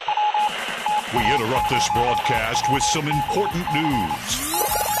We interrupt this broadcast with some important news.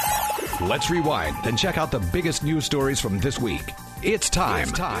 Let's rewind and check out the biggest news stories from this week. It's time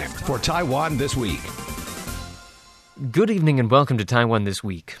for Taiwan This Week. Good evening and welcome to Taiwan This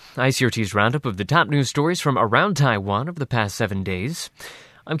Week, ICRT's roundup of the top news stories from around Taiwan over the past 7 days.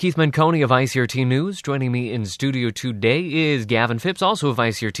 I'm Keith Menconi of ICRT News. Joining me in studio today is Gavin Phipps, also of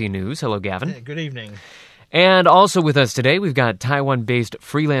ICRT News. Hello, Gavin. Good evening. And also with us today, we've got Taiwan-based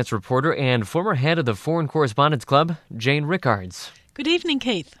freelance reporter and former head of the Foreign Correspondents Club, Jane Rickards. Good evening,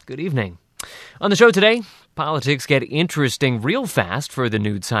 Keith. Good evening. On the show today, politics get interesting real fast for the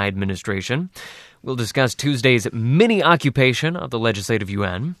new Tsai administration. We'll discuss Tuesday's mini-occupation of the Legislative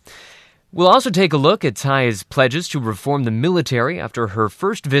Yuan. We'll also take a look at Tsai's pledges to reform the military after her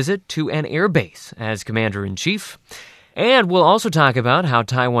first visit to an airbase as commander-in-chief. And we'll also talk about how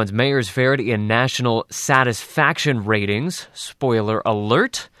Taiwan's mayors fared in national satisfaction ratings. Spoiler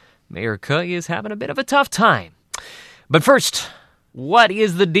alert, Mayor Ke is having a bit of a tough time. But first, what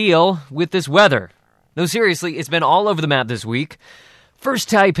is the deal with this weather? No, seriously, it's been all over the map this week. First,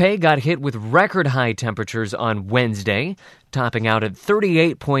 Taipei got hit with record-high temperatures on Wednesday, topping out at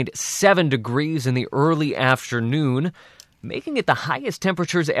 38.7 degrees in the early afternoon, making it the highest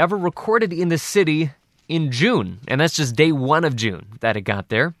temperatures ever recorded in the city in June, and that's just day 1 of June that it got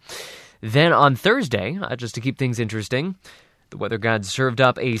there. Then on Thursday, just to keep things interesting, the weather gods served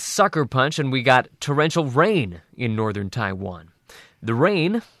up a sucker punch and we got torrential rain in northern Taiwan. The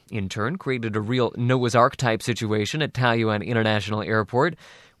rain, in turn, created a real Noah's Ark type situation at Taoyuan International Airport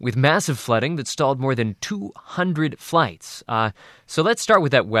with massive flooding that stalled more than 200 flights. So let's start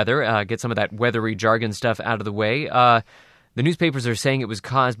with that weather, get some of that weathery jargon stuff out of the way. The newspapers are saying it was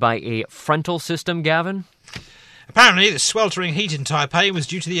caused by a frontal system, Gavin? Apparently, the sweltering heat in Taipei was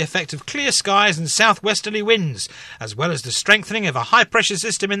due to the effect of clear skies and southwesterly winds, as well as the strengthening of a high-pressure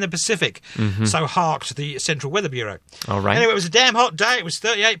system in the Pacific. So harked the Central Weather Bureau. All right. Anyway, it was a damn hot day. It was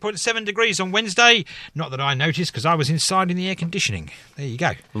 38.7 degrees on Wednesday. Not that I noticed, because I was inside in the air conditioning. There you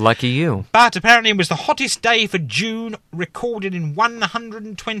go. Lucky you. But apparently it was the hottest day for June recorded in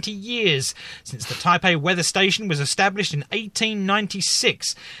 120 years, since the Taipei Weather Station was established in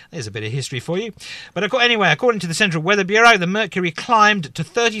 1896. There's a bit of history for you. But anyway, according to the Central Weather Bureau, the mercury climbed to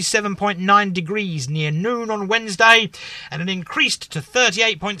 37.9 degrees near noon on Wednesday, and it increased to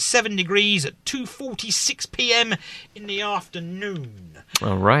 38.7 degrees at 2:46 p.m. in the afternoon.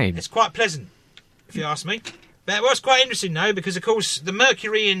 All right. It's quite pleasant, if you ask me. But it was quite interesting, though, because, of course, the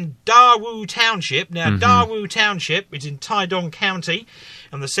mercury in Dawu Township, Dawu Township is in Taidong County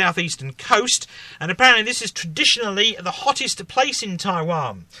on the southeastern coast, and apparently this is traditionally the hottest place in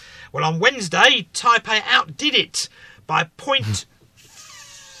Taiwan. Well, on Wednesday, Taipei outdid it by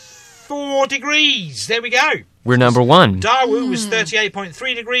 0.4 degrees. There we go. We're number one. Dawu was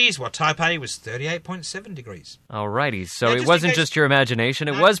 38.3 degrees, while Taipei was 38.7 degrees. All righty. So Now, it wasn't just your imagination.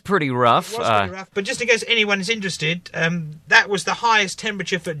 It was pretty rough. It was pretty rough. But just in case anyone is interested, that was the highest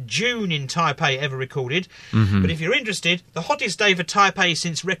temperature for June in Taipei ever recorded. But if you're interested, the hottest day for Taipei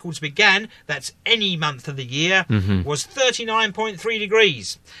since records began, that's any month of the year, was 39.3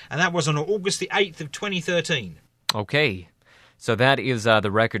 degrees. And that was on August the 8th of 2013. Okay. So that is the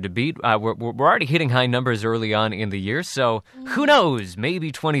record to beat. We're already hitting high numbers early on in the year, so who knows?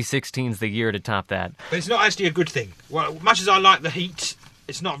 Maybe 2016 is the year to top that. But it's not actually a good thing. Well, much as I like the heat,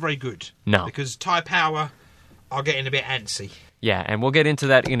 it's not very good. No. Because Thai Power are getting a bit antsy. Yeah, and we'll get into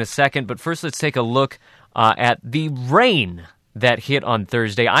that in a second, but first let's take a look at the rain that hit on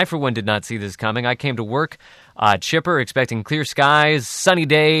Thursday. I, for one, did not see this coming. I came to work chipper, expecting clear skies, sunny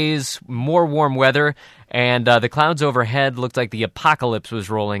days, more warm weather, and the clouds overhead looked like the apocalypse was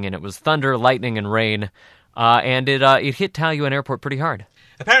rolling, and it was thunder, lightning, and rain, and it hit Taoyuan Airport pretty hard.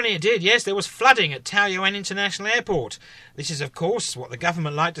 Apparently it did, yes. There was flooding at Taoyuan International Airport. This is, of course, what the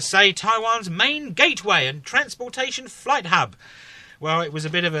government like to say, Taiwan's main gateway and transportation flight hub. Well, it was a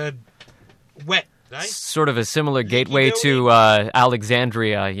bit of a wet day. Sort of a similar gateway to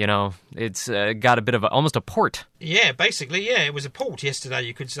Alexandria, you know. It's got a bit of almost a port. Yeah, basically, yeah. It was a port yesterday,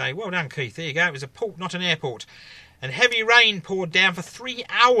 you could say. Well done, Keith. There you go. It was a port, not an airport. And heavy rain poured down for 3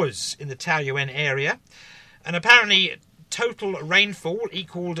 hours in the Taoyuan area. And apparently, total rainfall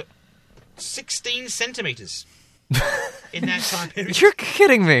equaled 16 centimetres in that time period. You're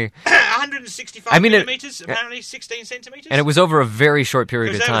kidding me. 165 millimetres, apparently 16 centimetres. And it was over a very short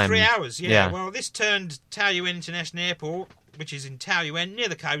period of time. It was over 3 hours, yeah. Well, this turned Taoyuan International Airport, which is in Taoyuan, near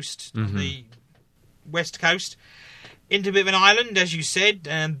the coast, on the west coast, into a bit of an island, as you said.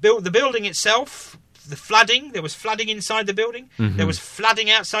 The building itself the flooding. There was flooding inside the building. There was flooding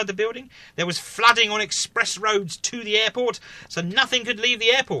outside the building. There was flooding on express roads to the airport. So nothing could leave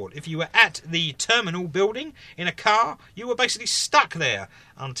the airport. If you were at the terminal building in a car, you were basically stuck there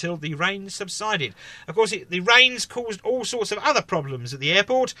until the rain subsided. Of course, the rains caused all sorts of other problems at the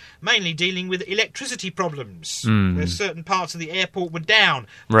airport, mainly dealing with electricity problems. There's certain parts of the airport were down.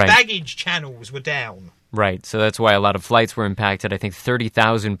 Right. Baggage channels were down. Right, so that's why a lot of flights were impacted. I think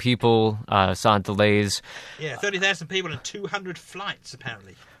 30,000 people saw delays. Yeah, 30,000 people and 200 flights,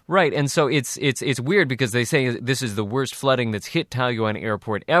 apparently. Right, and so it's weird because they say this is the worst flooding that's hit Taoyuan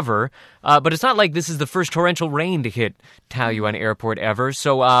Airport ever, but it's not like this is the first torrential rain to hit Taoyuan Airport ever.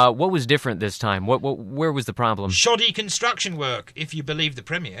 So what was different this time? Where was the problem? Shoddy construction work, if you believe the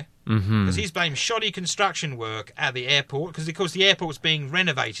Premier. Because he's blamed shoddy construction work at the airport, because, of course, the airport's being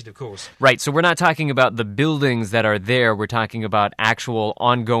renovated, of course. Right, so we're not talking about the buildings that are there. We're talking about actual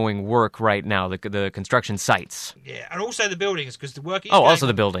ongoing work right now, the construction sites. Yeah, and also the buildings, because the work is also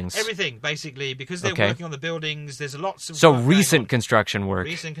the buildings. Everything, basically, because they're working on the buildings. There's lots of So work recent construction work.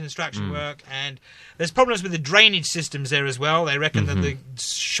 Recent construction work, and there's problems with the drainage systems there as well. They reckon that the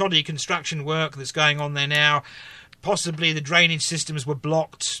shoddy construction work that's going on there now, possibly the drainage systems were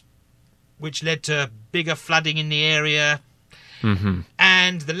blocked, which led to bigger flooding in the area,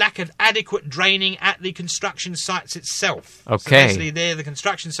 and the lack of adequate draining at the construction sites itself. Okay. So basically, there, the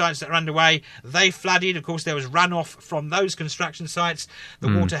construction sites that are underway, they flooded. Of course, there was runoff from those construction sites.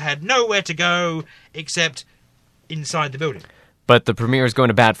 The water had nowhere to go except inside the building. But the Premier is going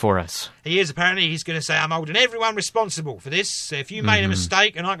to bat for us. He is, apparently. He's going to say, I'm holding everyone responsible for this. So if you made a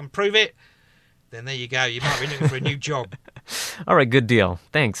mistake and I can prove it, then there you go. You might be looking for a new job. All right, good deal.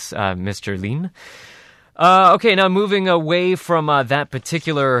 Thanks, Mr. Lean. Okay, now moving away from that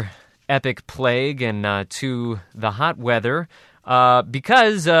particular epic plague and to the hot weather,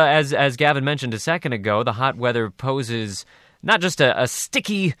 because, as Gavin mentioned a second ago, the hot weather poses not just a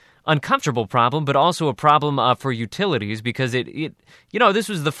sticky, uncomfortable problem, but also a problem for utilities, because this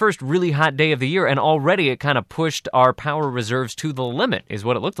was the first really hot day of the year, and already it kind of pushed our power reserves to the limit, is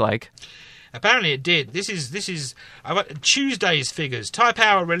what it looked like. Apparently it did. This is Tuesday's figures.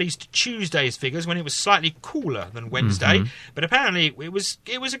 Taipower released Tuesday's figures when it was slightly cooler than Wednesday, but apparently it was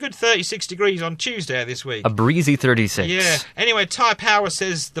a good 36 degrees on Tuesday this week. A breezy 36. Yeah. Anyway, Taipower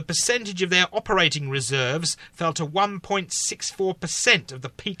says the percentage of their operating reserves fell to 1.64% of the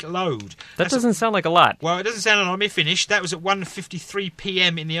peak load. That doesn't sound like a lot. Well, it doesn't sound a lot. Let me finish. That was at 1:53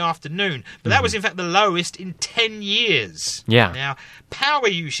 p.m. in the afternoon, but that was in fact the lowest in 10 years. Yeah. Now, power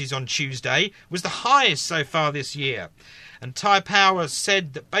usage on Tuesday was the highest so far this year. And Taipower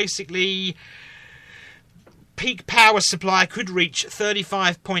said that basically peak power supply could reach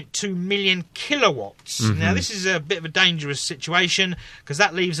 35.2 million kilowatts. Now, this is a bit of a dangerous situation because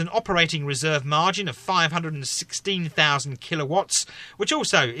that leaves an operating reserve margin of 516,000 kilowatts, which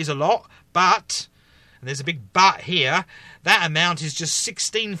also is a lot, but... and there's a big but here, that amount is just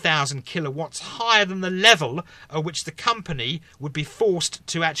 16,000 kilowatts higher than the level at which the company would be forced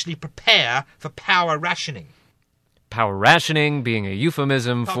to actually prepare for power rationing. Power rationing being a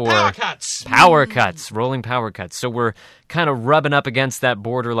euphemism for power cuts. Power cuts, rolling power cuts. So we're kind of rubbing up against that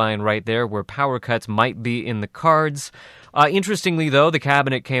borderline right there where power cuts might be in the cards. Interestingly, though, the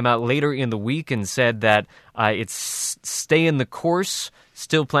cabinet came out later in the week and said that it's stay in the course,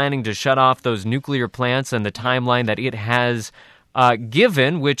 still planning to shut off those nuclear plants and the timeline that it has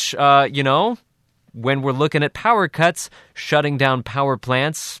given, which, when we're looking at power cuts, shutting down power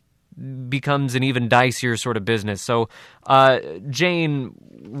plants becomes an even dicier sort of business. So,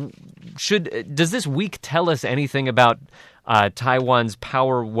 Jane, does this week tell us anything about Taiwan's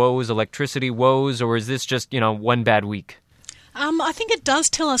power woes, electricity woes, or is this just, one bad week? I think it does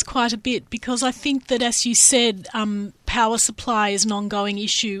tell us quite a bit because I think that, as you said, power supply is an ongoing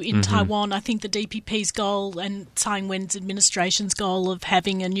issue in Taiwan. I think the DPP's goal and Tsai Ing-wen's administration's goal of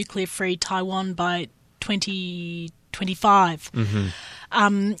having a nuclear-free Taiwan by 2025.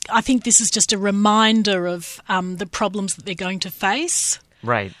 I think this is just a reminder of the problems that they're going to face.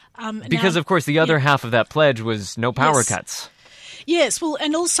 Right. Because, of course, the other half of that pledge was no power cuts. Yes, well,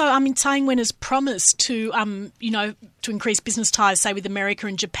 and also, Tsai Ing-wen has promised to, to increase business ties, say, with America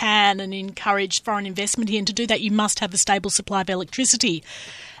and Japan and encourage foreign investment here. And to do that, you must have a stable supply of electricity.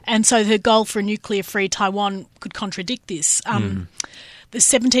 And so her goal for a nuclear-free Taiwan could contradict this. The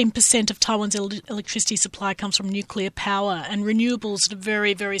 17% of Taiwan's electricity supply comes from nuclear power, and renewables at a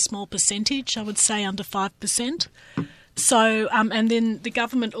very, very small percentage, I would say under 5%. So, and then the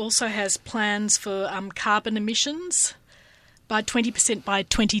government also has plans for carbon emissions by 20% by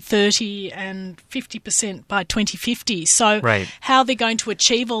 2030 and 50% by 2050. So Right. how they're going to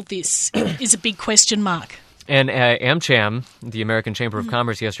achieve all this is a big question mark. And AmCham, the American Chamber of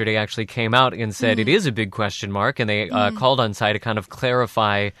Commerce, yesterday actually came out and said it is a big question mark, and they called on Tsai to kind of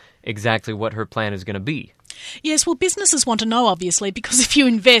clarify exactly what her plan is going to be. Yes, well, businesses want to know, obviously, because if you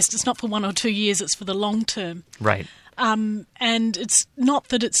invest, it's not for 1 or 2 years, it's for the long term. Right. And it's not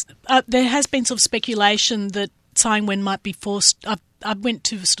that it's... there has been sort of speculation that Tsai Ing-wen might be forced... I went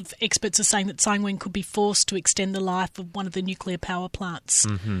to sort of experts are saying that Tsai Ing-wen could be forced to extend the life of one of the nuclear power plants,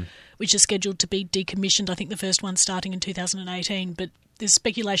 which is scheduled to be decommissioned. I think the first one starting in 2018, but there's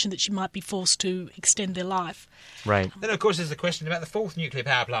speculation that she might be forced to extend their life. Right. Then, of course, there's the question about the fourth nuclear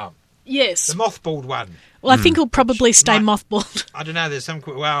power plant, Yes. the mothballed one. Well, I think it'll probably stay might- mothballed. I don't know. There's some.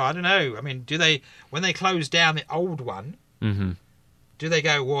 Well, I don't know. I mean, do they when they close down the old one? Do they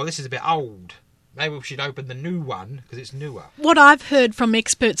go? Well, this is a bit old. Maybe we should open the new one because it's newer. What I've heard from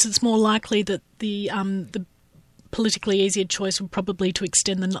experts, it's more likely that the politically easier choice would probably to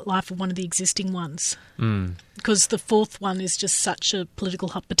extend the life of one of the existing ones, because the fourth one is just such a political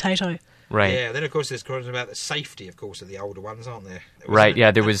hot potato. Right. Yeah. Then, of course, there's questions about the safety, of course, of the older ones, aren't there? Right,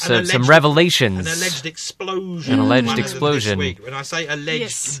 yeah, there was an some alleged- revelations. An alleged explosion. An alleged one of them explosion. This week. When I say alleged,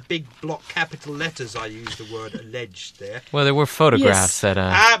 Yes. in big block capital letters, I use the word alleged there. Well, there were photographs that...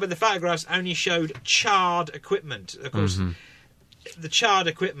 But the photographs only showed charred equipment. Of course, the charred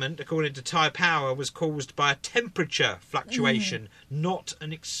equipment, according to Thai Power, was caused by a temperature fluctuation, not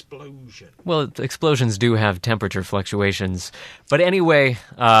an explosion. Well, explosions do have temperature fluctuations. But anyway,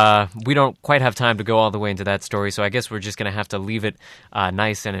 we don't quite have time to go all the way into that story, so I guess we're just going to have to leave it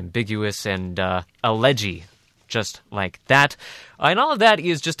nice and ambiguous and alleged, just like that. And all of that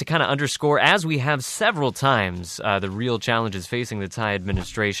is just to kind of underscore, as we have several times, the real challenges facing the Tsai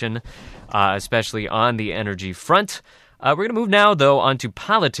administration, especially on the energy front. We're going to move now, though, onto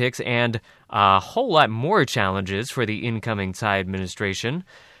politics and a whole lot more challenges for the incoming Tsai administration.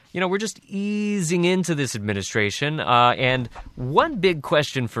 You know, we're just easing into this administration, and one big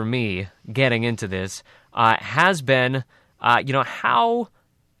question for me getting into this has been, how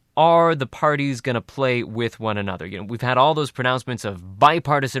are the parties going to play with one another? You know, we've had all those pronouncements of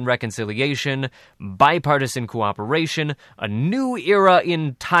bipartisan reconciliation, bipartisan cooperation, a new era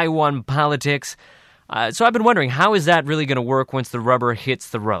in Taiwan politics. So I've been wondering, how is that really going to work once the rubber hits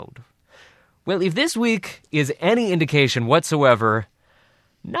the road? Well, if this week is any indication whatsoever,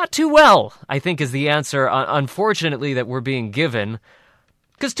 not too well, I think is the answer, unfortunately, that we're being given.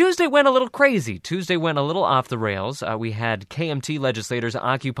 Because Tuesday went a little crazy. Tuesday went a little off the rails. We had KMT legislators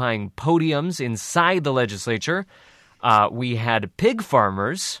occupying podiums inside the legislature. We had pig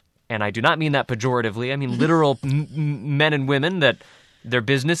farmers, and I do not mean that pejoratively. I mean literal men and women that their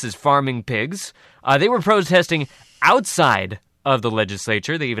business is farming pigs. They were protesting outside of the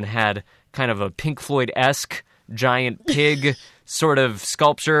legislature. They even had kind of a Pink Floyd-esque giant pig sort of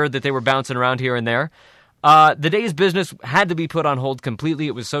sculpture that they were bouncing around here and there. The day's business had to be put on hold completely.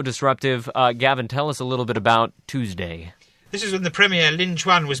 It was so disruptive. Gavin, tell us a little bit about Tuesday. This is when the Premier, Lin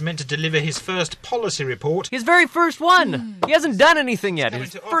Chuan, was meant to deliver his first policy report. His very first one. He hasn't done anything yet. Coming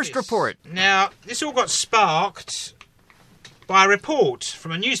His to first office. report. Now, this all got sparked by a report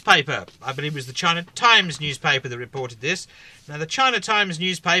from a newspaper. I believe it was the China Times newspaper that reported this. Now, the China Times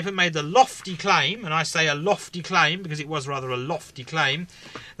newspaper made the lofty claim, and I say a lofty claim because it was rather a lofty claim,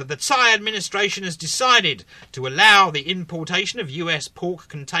 that the Tsai administration has decided to allow the importation of US pork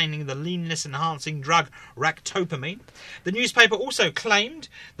containing the leanness-enhancing drug ractopamine. The newspaper also claimed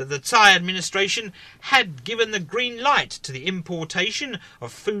that the Tsai administration had given the green light to the importation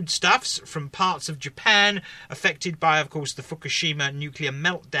of foodstuffs from parts of Japan affected by, of course, the Fukushima nuclear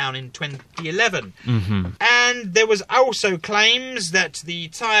meltdown in 2011. And there was also claims that the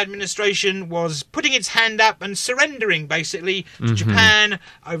Tsai administration was putting its hand up and surrendering, basically, to Japan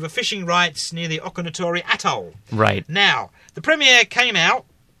over fishing rights near the Okinatori Atoll. Right. Now, the Premier came out,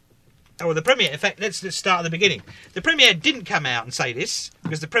 in fact, let's start at the beginning. The Premier didn't come out and say this,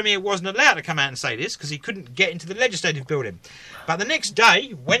 because the Premier wasn't allowed to come out and say this, because he couldn't get into the legislative building. But the next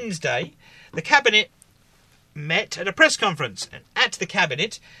day, Wednesday, the Cabinet met at a press conference. And at the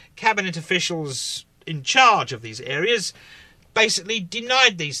Cabinet officials in charge of these areas basically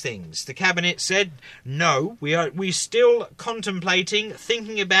denied these things. The Cabinet said, no, we're still contemplating,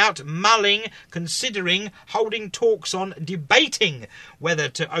 thinking about, mulling, considering, holding talks on, debating whether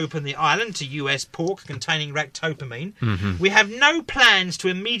to open the island to US pork containing ractopamine. We have no plans to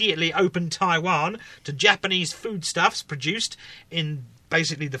immediately open Taiwan to Japanese foodstuffs produced in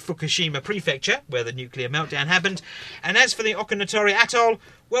basically the Fukushima prefecture, where the nuclear meltdown happened. And as for the Okinatori Atoll,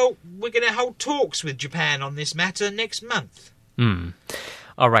 well, we're going to hold talks with Japan on this matter next month.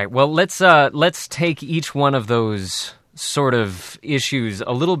 All right. Well, let's take each one of those sort of issues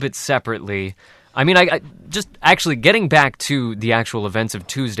a little bit separately. I mean, I just actually getting back to the actual events of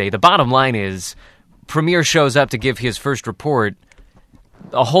Tuesday, the bottom line is Premier shows up to give his first report.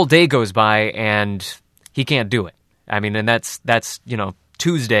 A whole day goes by and he can't do it. I mean, and that's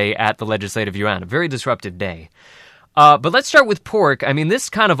Tuesday at the Legislative Yuan, a very disruptive day. But let's start with pork. I mean, this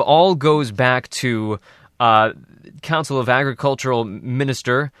kind of all goes back to Council of Agricultural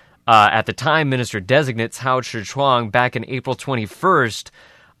Minister, at the time Minister Designate Cao Zhichuang, back in April 21st.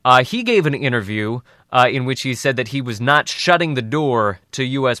 He gave an interview in which he said that he was not shutting the door to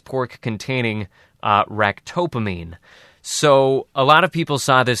U.S. pork containing ractopamine. So a lot of people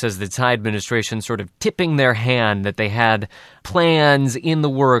saw this as the Tsai administration sort of tipping their hand that they had plans in the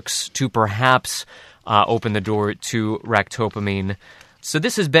works to perhaps open the door to ractopamine. So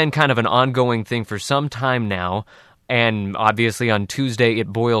this has been kind of an ongoing thing for some time now, and obviously on Tuesday it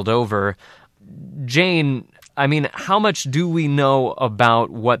boiled over. Jane, I mean, how much do we know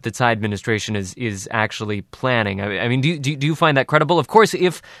about what the Tsai administration is actually planning? I mean, do you find that credible? Of course,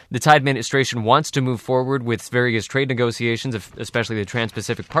 if the Tsai administration wants to move forward with various trade negotiations, especially the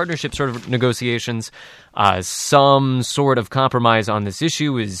Trans-Pacific Partnership sort of negotiations, some sort of compromise on this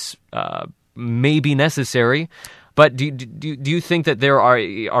issue is maybe necessary. But do you think that there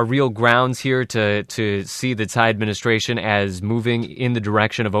are real grounds here to see the Tsai administration as moving in the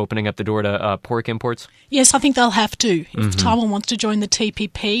direction of opening up the door to pork imports? Yes, I think they'll have to. If Taiwan wants to join the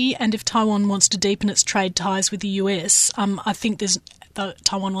TPP and if Taiwan wants to deepen its trade ties with the US, I think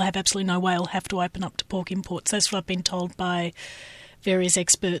Taiwan will have absolutely no way. It'll have to open up to pork imports. That's what I've been told by various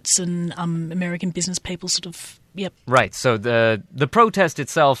experts and American business people sort of. Yep. Right. So the protest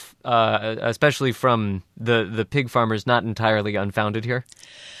itself, especially from the pig farmers, not entirely unfounded here?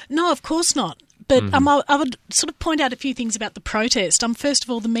 No, of course not. But I would sort of point out a few things about the protest. First of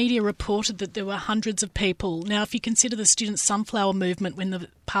all, the media reported that there were hundreds of people. Now, if you consider the student sunflower movement when the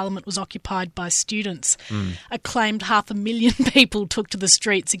parliament was occupied by students, a claimed 500,000 people took to the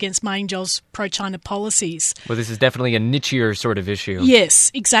streets against Ma Ying-jeou's pro-China policies. Well, this is definitely a nichier sort of issue.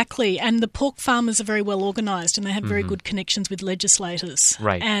 Yes, exactly. And the pork farmers are very well organised and they have very good connections with legislators.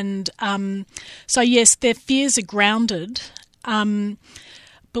 Right. And so, yes, their fears are grounded.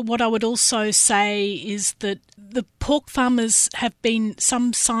 But what I would also say is that the pork farmers have been,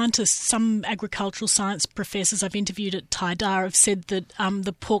 some scientists, some agricultural science professors I've interviewed at Taidar have said that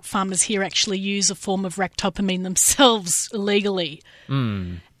the pork farmers here actually use a form of ractopamine themselves illegally.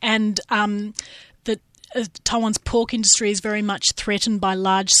 And that Taiwan's pork industry is very much threatened by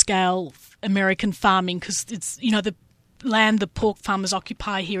large-scale American farming because it's, the land the pork farmers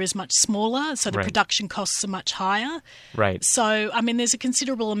occupy here is much smaller, so the production costs are much higher. Right. So, I mean, there's a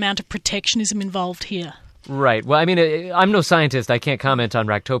considerable amount of protectionism involved here. Right. Well, I mean, I'm no scientist. I can't comment on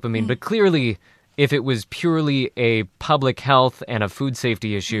ractopamine, but clearly, if it was purely a public health and a food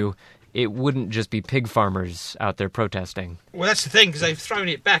safety issue, it wouldn't just be pig farmers out there protesting. Well, that's the thing, because they've thrown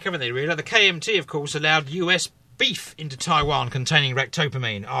it back, haven't they, really? The KMT, of course, allowed US beef into Taiwan containing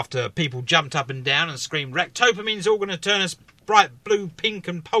ractopamine after people jumped up and down and screamed, ractopamine's all going to turn us bright blue, pink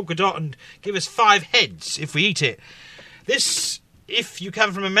and polka dot and give us 5 heads if we eat it. This, if you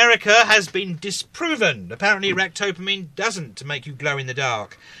come from America, has been disproven. Apparently ractopamine doesn't make you glow in the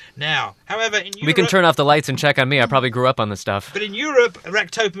dark. Now, however, in Europe... We can turn off the lights and check on me. I probably grew up on this stuff. But in Europe,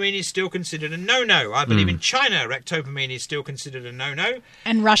 ractopamine is still considered a no-no. I believe in China, ractopamine is still considered a no-no.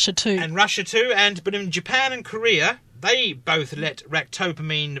 And Russia too. But in Japan and Korea, they both let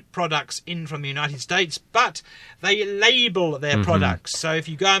ractopamine products in from the United States, but they label their products. So if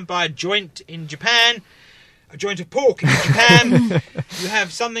you go and buy a joint in Japan... a joint of pork in Japan, you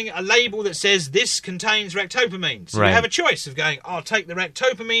have a label that says this contains ractopamine. So you have a choice of going, I'll take the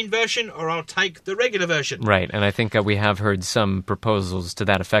ractopamine version or I'll take the regular version. Right, and I think we have heard some proposals to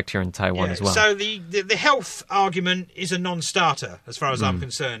that effect here in Taiwan as well. So the health argument is a non-starter as far as I'm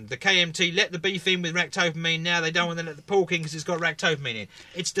concerned. The KMT let the beef in with ractopamine, now they don't want to let the pork in because it's got ractopamine in.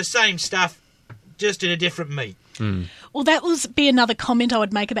 It's the same stuff, just in a different meat. Well, that would be another comment I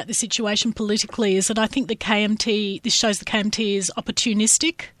would make about the situation politically, is that I think this shows the KMT is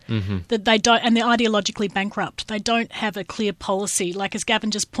opportunistic, that they don't, and they're ideologically bankrupt. They don't have a clear policy. Like as Gavin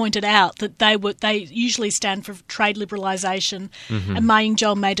just pointed out, that they usually stand for trade liberalisation, and Ma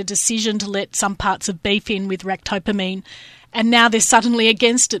Ying-jeou made a decision to let some parts of beef in with ractopamine, and now they're suddenly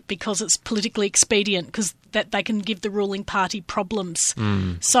against it because it's politically expedient, because that they can give the ruling party problems.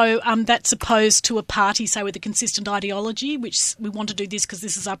 So that's opposed to a party, say, with a consistent ideology, which we want to do this because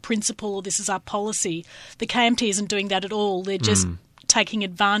this is our principle or this is our policy. The KMT isn't doing that at all. They're just taking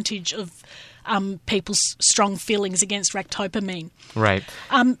advantage of people's strong feelings against ractopamine. Right.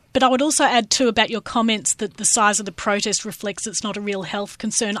 But I would also add too about your comments that the size of the protest reflects it's not a real health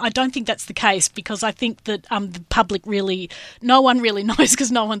concern. I don't think that's the case, because I think that the public no one really knows,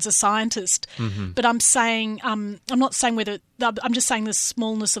 because no one's a scientist. Mm-hmm. But I'm not saying whether. I'm just saying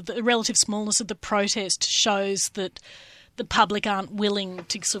the relative smallness of the protest shows that the public aren't willing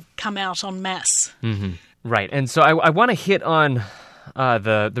to sort of come out en masse. Mm-hmm. Right. And so I want to hit on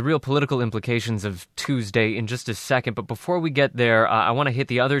the real political implications of Tuesday in just a second. But before we get there, I want to hit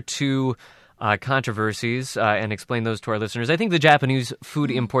the other two controversies and explain those to our listeners. I think the Japanese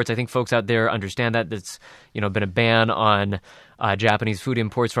food imports, I think folks out there understand that. That's been a ban on Japanese food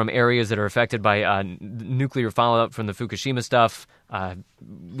imports from areas that are affected by nuclear fallout from the Fukushima stuff.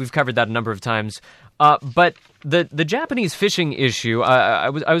 We've covered that a number of times. But the Japanese fishing issue, I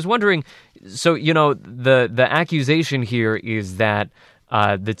was wondering, so, the accusation here is that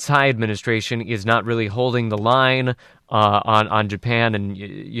the Tsai administration is not really holding the line on Japan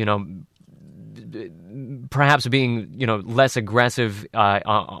and, perhaps being, less aggressive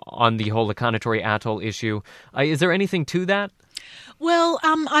on the whole Akanatori Atoll issue. Is there anything to that? Well,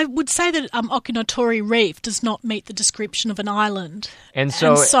 I would say that Okinotori Reef does not meet the description of an island. And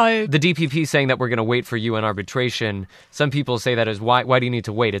so the DPP saying that we're going to wait for UN arbitration, some people say that as, why do you need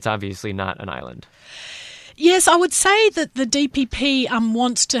to wait? It's obviously not an island. Yes, I would say that the DPP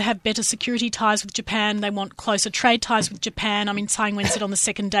wants to have better security ties with Japan. They want closer trade ties with Japan. I mean, Tsai Ing-wen said on the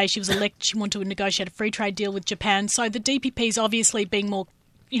second day she was elected she wanted to negotiate a free trade deal with Japan. So the DPP is obviously being more,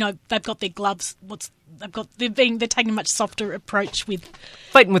 they've got their gloves. They're taking a much softer approach with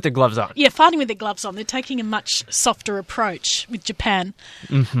fighting with their gloves on. Yeah, fighting with their gloves on. They're taking a much softer approach with Japan.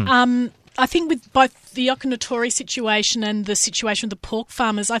 Mm-hmm. I think with both the Okinotori situation and the situation with the pork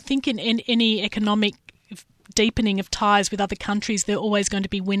farmers, I think in any economic deepening of ties with other countries, there are always going to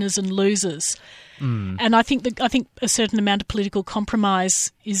be winners and losers. And I think a certain amount of political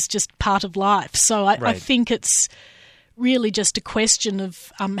compromise is just part of life. So I think it's really just a question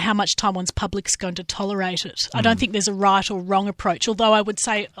of how much Taiwan's public's going to tolerate it. I don't think there's a right or wrong approach, although I would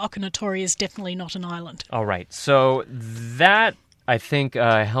say Okinotori is definitely not an island. All right. So that, I think,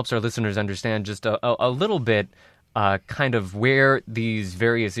 helps our listeners understand just a little bit kind of where these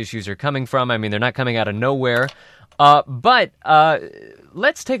various issues are coming from. I mean, they're not coming out of nowhere. But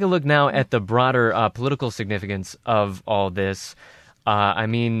let's take a look now at the broader political significance of all this. I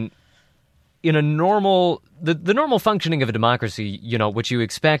mean, in a normal, the normal functioning of a democracy, what you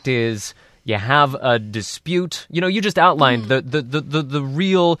expect is you have a dispute. You just outlined the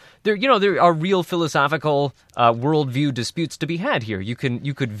real, there are real philosophical worldview disputes to be had here. You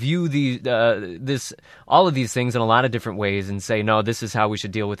could view all of these things in a lot of different ways and say, no, this is how we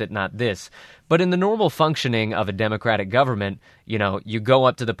should deal with it, not this. But in the normal functioning of a democratic government, you go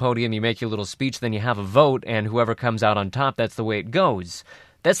up to the podium, you make your little speech, then you have a vote, and whoever comes out on top, that's the way it goes.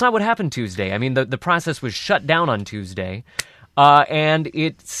 That's not what happened Tuesday. I mean, the process was shut down on Tuesday. And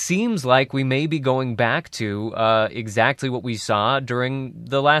it seems like we may be going back to exactly what we saw during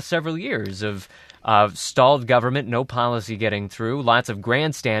the last several years of stalled government, no policy getting through, lots of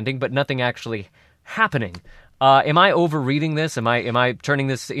grandstanding, but nothing actually happening. Am I overreading this? Am I turning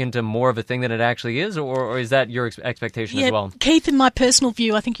this into more of a thing than it actually is, or is that your expectation as well? Keith, in my personal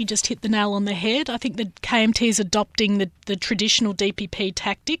view, I think you just hit the nail on the head. I think the KMT is adopting the traditional DPP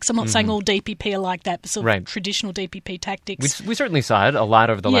tactics. I'm not saying all DPP are like that, but sort of traditional DPP tactics. We certainly saw it a lot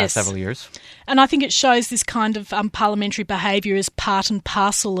over the last several years. And I think it shows this kind of parliamentary behaviour as part and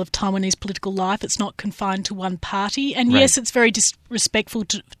parcel of Taiwanese political life. It's not confined to one party. And yes, it's very disrespectful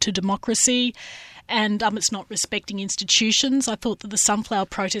to democracy. And it's not respecting institutions. I thought that the sunflower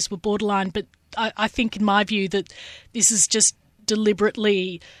protests were borderline, but I think, in my view, that this is just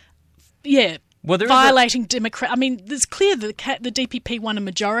deliberately, violating democracy. I mean, it's clear that the DPP won a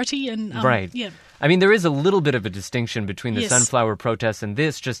majority, and I mean, there is a little bit of a distinction between the sunflower protests and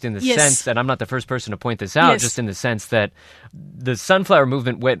this, just in the sense that I'm not the first person to point this out, just in the sense that the sunflower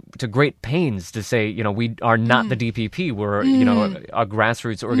movement went to great pains to say, we are not the DPP. We're, a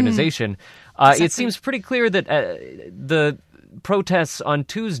grassroots organization. Exactly. It seems pretty clear that the protests on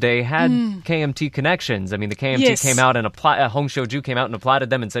Tuesday had KMT connections. I mean, the KMT came out and Hong Shou-ju came out and applauded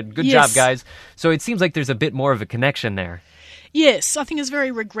them and said, good job, guys. So it seems like there's a bit more of a connection there. Yes, I think it's very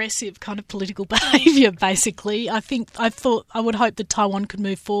regressive kind of political behaviour, basically. I would hope that Taiwan could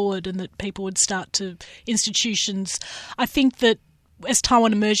move forward and that people would start to institutions. I think that as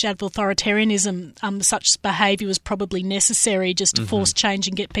Taiwan emerged out of authoritarianism, such behaviour was probably necessary just to force change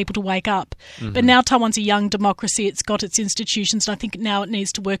and get people to wake up. But now Taiwan's a young democracy. It's got its institutions, and I think now it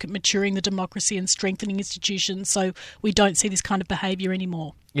needs to work at maturing the democracy and strengthening institutions so we don't see this kind of behaviour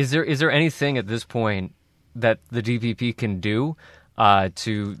anymore. Is there anything at this point that the DPP can do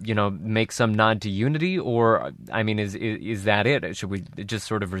to, make some nod to unity? Or, I mean, is that it? Should we just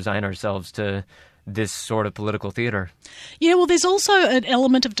sort of resign ourselves to this sort of political theater? Yeah, well, there's also an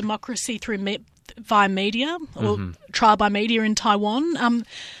element of democracy via media or trial by media in Taiwan.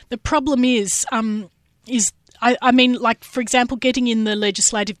 The problem is I mean, like, for example, getting in the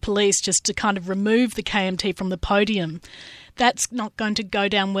legislative police just to kind of remove the KMT from the podium, that's not going to go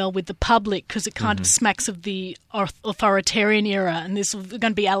down well with the public because it kind of smacks of the authoritarian era, and there's going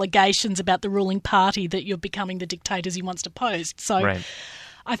to be allegations about the ruling party that you're becoming the dictators you once deposed. So right.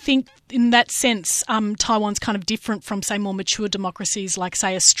 I think in that sense, Taiwan's kind of different from, say, more mature democracies like,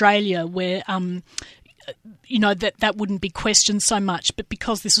 say, Australia, where that wouldn't be questioned so much. But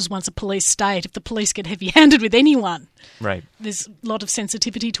because this was once a police state, if the police get heavy-handed with anyone, right, there's a lot of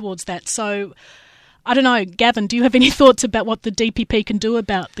sensitivity towards that. So I don't know, Gavin, do you have any thoughts about what the DPP can do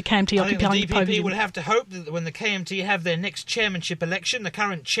about the KMT occupying the podium? The DPP will have to hope that when the KMT have their next chairmanship election, the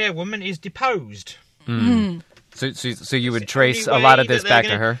current chairwoman is deposed. So you would trace a lot of this back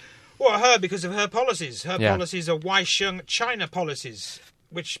to her? Well, her, because of her policies. Her policies are Weisheng China policies,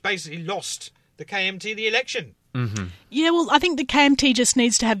 which basically lost the KMT the election. Yeah, well, I think the KMT just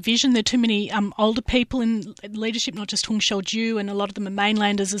needs to have vision. There are too many older people in leadership, not just Hung Shou-ju, and a lot of them are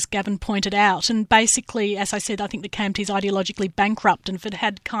mainlanders, as Gavin pointed out. And basically, as I said, I think the KMT is ideologically bankrupt, and if it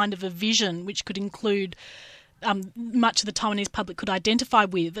had kind of a vision which could include much of the Taiwanese public could identify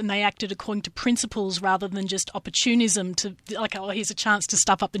with, and they acted according to principles rather than just opportunism to, like, oh, here's a chance to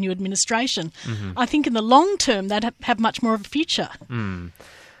stuff up the new administration. I think in the long term, they'd have much more of a future.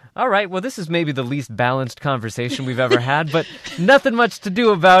 All right, well, this is maybe the least balanced conversation we've ever had, but nothing much to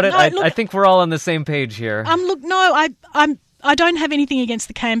do about it. I think we're all on the same page here. I don't have anything against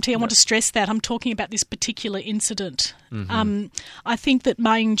the KMT. I want to stress that. I'm talking about this particular incident. I think that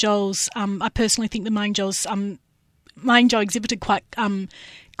Ma Ying-jeou's, I personally think that Ma Ying-jeou exhibited quite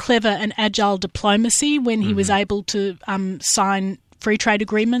clever and agile diplomacy when he was able to sign free trade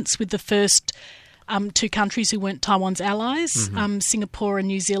agreements with the first two countries who weren't Taiwan's allies, Singapore and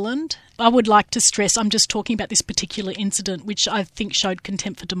New Zealand. I would like to stress I'm just talking about this particular incident, which I think showed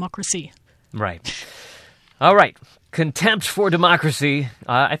contempt for democracy. Right. All right. Contempt for democracy.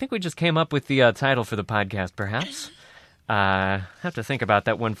 I think we just came up with the title for the podcast, perhaps. Have to think about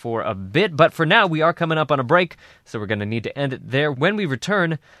that one for a bit. But for now, we are coming up on a break, so we're going to need to end it there. When we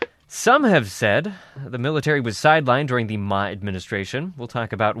return, some have said the military was sidelined during the Ma administration. We'll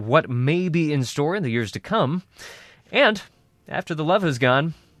talk about what may be in store in the years to come. And after the love has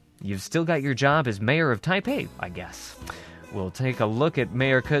gone, you've still got your job as mayor of Taipei, I guess. We'll take a look at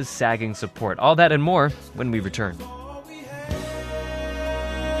Mayor Ke's sagging support. All that and more when we return.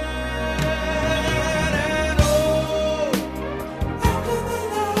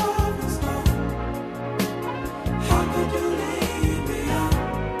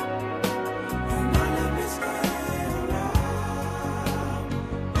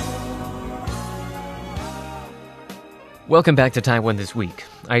 Welcome back to Taiwan This Week,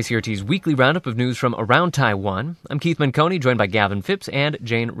 ICRT's weekly roundup of news from around Taiwan. I'm Keith Manconi, joined by Gavin Phipps and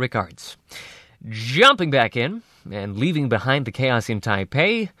Jane Rickards. Jumping back in and leaving behind the chaos in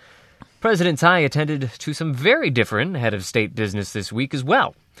Taipei, President Tsai attended to some very different head of state business this week as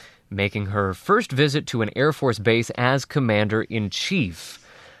well, making her first visit to an Air Force base as Commander-in-Chief.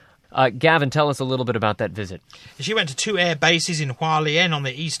 Gavin, tell us a little bit about that visit. She went to two air bases in Hualien on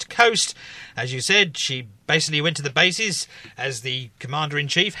the east coast. As you said, she basically went to the bases as the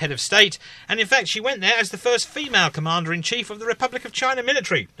Commander-in-Chief, head of state, and in fact she went there as the first female Commander-in-Chief of the Republic of China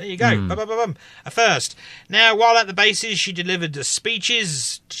military. There you go, a first. Now, while at the bases, she delivered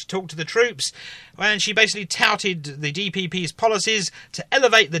speeches, she talked to the troops, and she basically touted the DPP's policies to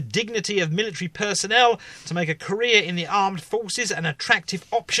elevate the dignity of military personnel, to make a career in the armed forces an attractive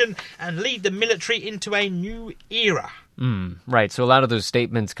option, and lead the military into a new era. Right, so a lot of those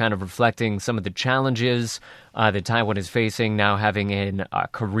statements kind of reflecting some of the challenges that Taiwan is facing now, having a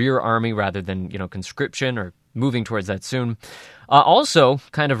career army rather than, conscription, or moving towards that soon. Also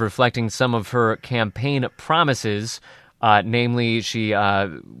kind of reflecting some of her campaign promises. Namely, she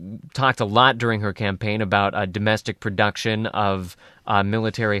talked a lot during her campaign about domestic production of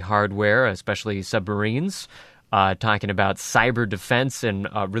military hardware, especially submarines. talking about cyber defense and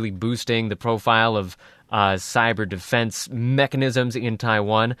really boosting the profile of cyber defense mechanisms in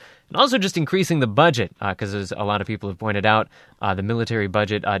Taiwan, and also just increasing the budget, because as a lot of people have pointed out, the military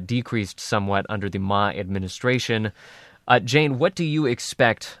budget decreased somewhat under the Ma administration. Jane, what do you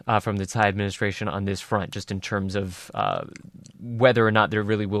expect from the Tsai administration on this front, just in terms of whether or not there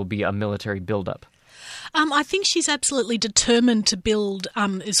really will be a military buildup? I think she's absolutely determined to build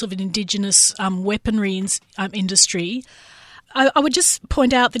a sort of an indigenous weaponry industry. I would just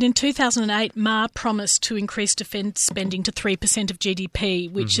point out that in 2008, Ma promised to increase defence spending to 3% of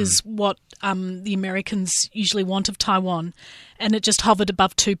GDP, which is what the Americans usually want of Taiwan, and it just hovered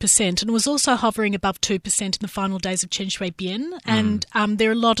above 2%, and was also hovering above 2% in the final days of Chen Shui-bian, and there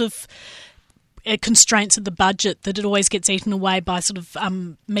are a lot of constraints of the budget that it always gets eaten away by sort of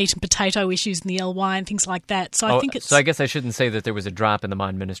meat and potato issues in the LY and things like that. So I think it's... So I guess I shouldn't say that there was a drop in the Ma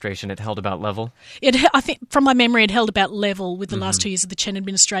administration. It held about level? I think, from my memory, it held about level with the last 2 years of the Chen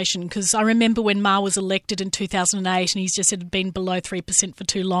administration, because I remember when Ma was elected in 2008 and he's just said it had been below 3% for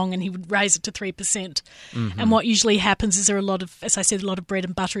too long and he would raise it to 3%. And what usually happens is there are a lot of, as I said, a lot of bread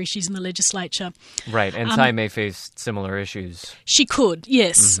and butter issues in the legislature. Right, and Tsai may face similar issues. She could,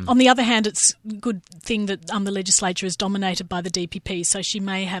 yes. On the other hand, it's good thing that the legislature is dominated by the DPP, so she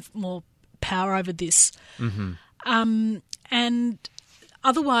may have more power over this. And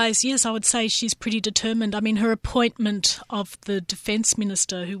otherwise, yes, I would say she's pretty determined. I mean, her appointment of the defence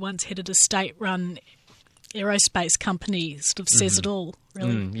minister, who once headed a state-run aerospace company, sort of says it all,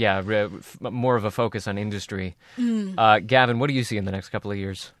 really. More of a focus on industry. Gavin, what do you see in the next couple of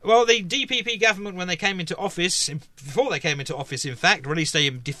years? Well, the DPP government, when they came into office, before they came into office, in fact, released a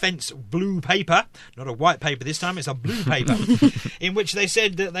defence blue paper, not a white paper this time, it's a blue paper, in which they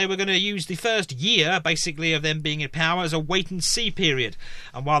said that they were going to use the first year, basically, of them being in power as a wait-and-see period.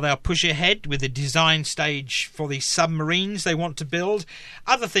 And while they'll push ahead with the design stage for the submarines they want to build,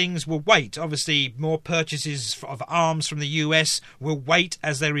 other things will wait. Obviously, more purchases of arms from the US will wait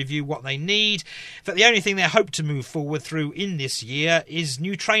as they review what they need. But the only thing they hope to move forward through in this year is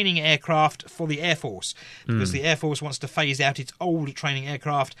new training aircraft for the Air Force, because the Air Force wants to phase out its old training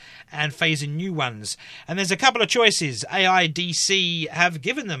aircraft and phase in new ones. And there's a couple of choices. AIDC have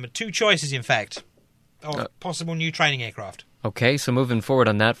given them 2 choices, in fact, of possible new training aircraft. Okay, so moving forward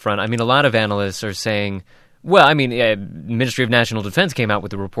on that front, I mean, a lot of analysts are saying, well, I mean, Ministry of National Defense came out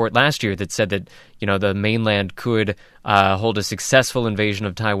with a report last year that said that, the mainland could hold a successful invasion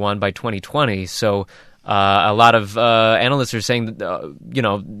of Taiwan by 2020. So a lot of analysts are saying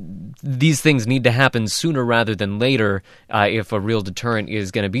that, these things need to happen sooner rather than later if a real deterrent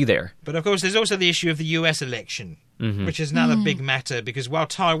is going to be there. But, of course, there's also the issue of the US election, which is another big matter, because while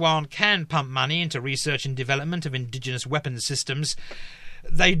Taiwan can pump money into research and development of indigenous weapons systems,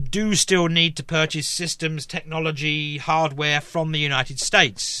 they do still need to purchase systems, technology, hardware from the United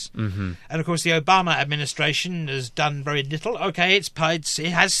States. And, of course, the Obama administration has done very little. Okay, it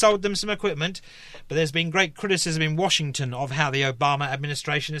has sold them some equipment, but there's been great criticism in Washington of how the Obama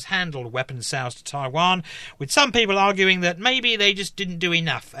administration has handled weapons sales to Taiwan, with some people arguing that maybe they just didn't do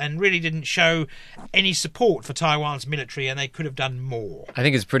enough and really didn't show any support for Taiwan's military and they could have done more. I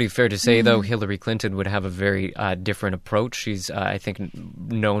think it's pretty fair to say, though, Hillary Clinton would have a very different approach. She's, I think,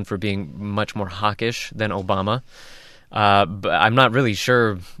 known for being much more hawkish than Obama. But I'm not really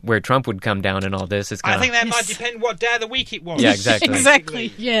sure where Trump would come down in all this. I think that might depend what day of the week it was. Yeah, exactly.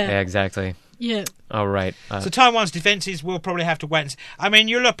 Exactly, yeah, exactly. Yeah. All right. So Taiwan's defences will probably have to wait and see. I mean,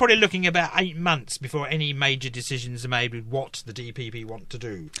 you're probably looking about 8 months before any major decisions are made with what the DPP want to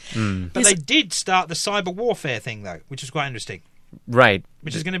do. But they did start the cyber warfare thing, though, which is quite interesting. Right.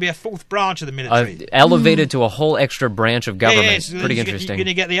 Which is going to be a 4th branch of the military. Elevated to a whole extra branch of government. So pretty interesting. You're going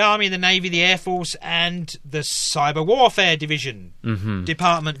to get the Army, the Navy, the Air Force, and the Cyber Warfare Division.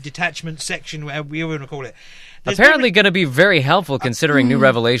 Department, detachment, section, whatever we want to call it. Apparently going to be very helpful considering new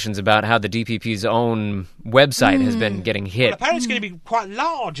revelations about how the DPP's own website has been getting hit. Well, apparently it's going to be quite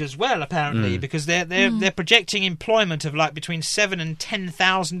large as well, apparently, because they're projecting employment of like between 7,000 and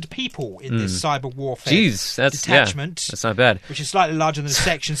 10,000 people in this cyber warfare detachment. That's not bad. Which is slightly larger than a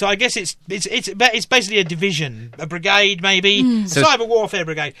section. So I guess it's basically a division, a brigade maybe, a cyber warfare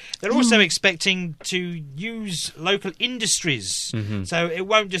brigade. They're also expecting to use local industries. So it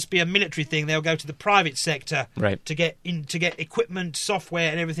won't just be a military thing. They'll go to the private sector. Right. To get equipment,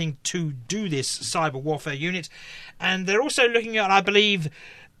 software, and everything to do this cyber warfare unit, and they're also looking at, I believe,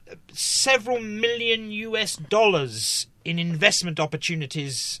 several million US in investment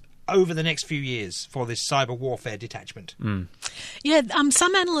opportunities over the next few years for this cyber warfare detachment. Yeah,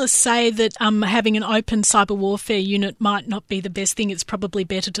 some analysts say that having an open cyber warfare unit might not be the best thing. It's probably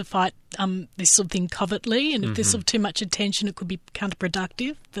better to fight this sort of thing covertly, and if there's sort of too much attention, it could be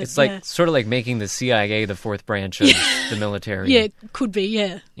counterproductive. But, It's like sort of like making the CIA the fourth branch of the military. Yeah, it could be,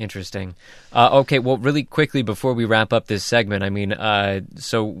 yeah. Interesting. Okay, well, really quickly before we wrap up this segment, I mean,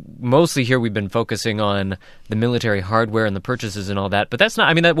 so mostly here we've been focusing on the military hardware and the purchases and all that, but that's not,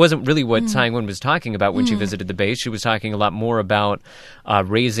 I mean, that wasn't really what Tsai Ing-wen was talking about when she visited the base. She was talking a lot more about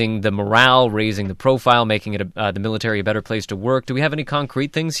raising the morale, raising the profile, making it the military a better place to work. Do we have any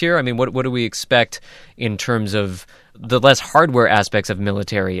concrete things here? I mean, what do we expect in terms of the less hardware aspects of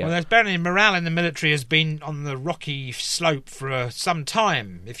military? Well, apparently morale in the military has been on the rocky slope for some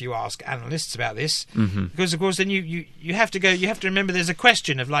time, if you ask analysts about this. Because, of course, then you have to remember there's a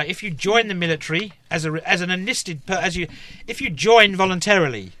question of, like, if you join the military as an enlisted, if you join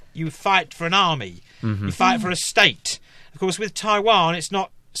voluntarily, you fight for an army, you fight for a state. Of course, with Taiwan, it's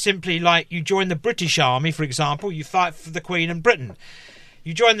not simply like you join the British Army, for example, you fight for the Queen and Britain.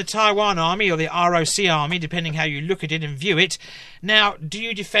 You join the Taiwan Army or the ROC Army, depending how you look at it and view it. Now, do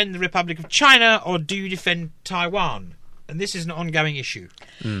you defend the Republic of China or do you defend Taiwan? And this is an ongoing issue.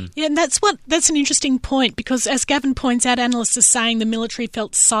 Yeah, and that's an interesting point, because as Gavin points out, analysts are saying the military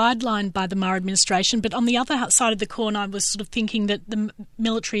felt sidelined by the Ma administration, but on the other side of the coin, I was sort of thinking that the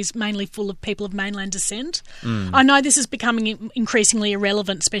military is mainly full of people of mainland descent. I know this is becoming increasingly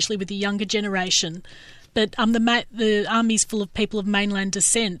irrelevant, especially with the younger generation. But the army's full of people of mainland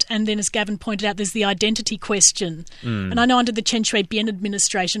descent. And then, as Gavin pointed out, there's the identity question. And I know under the Chen Shui-bian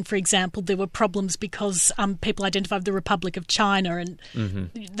administration, for example, there were problems because people identified the Republic of China, and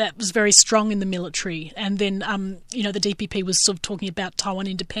that was very strong in the military. And then, the DPP was sort of talking about Taiwan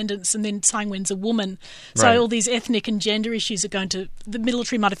independence, and then Tsai Ing-wen's a woman. So all these ethnic and gender issues are going to... The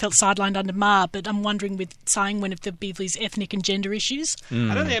military might have felt sidelined under Ma, but I'm wondering with Tsai Ing-wen if there'd be these ethnic and gender issues. I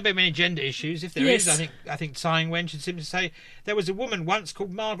don't think there'll be many gender issues. If there is, I think Tsai Ing-wen should simply say there was a woman once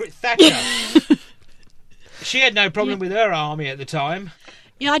called Margaret Thatcher. She had no problem with her army at the time.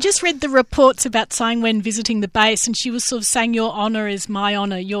 Yeah, I just read the reports about Tsai Ing-wen visiting the base, and she was sort of saying, your honour is my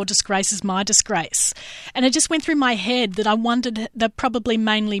honour, your disgrace is my disgrace. And it just went through my head that I wondered, they're probably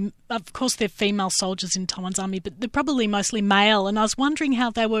mainly, of course they're female soldiers in Taiwan's army, but they're probably mostly male, and I was wondering how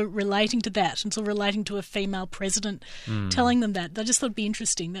they were relating to that, and sort of relating to a female president telling them that. I just thought it'd be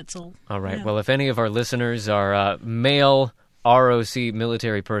interesting, that's all. All right, Yeah. well, if any of our listeners are male ROC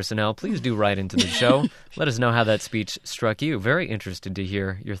military personnel, please do write into the show. Let us know how that speech struck you. Very interested to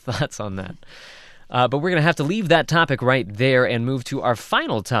hear your thoughts on that. But we're going to have to leave that topic right there and move to our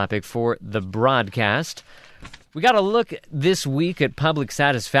final topic for the broadcast. We got to look this week at public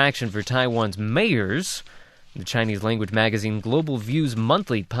satisfaction for Taiwan's mayors. The Chinese language magazine Global Views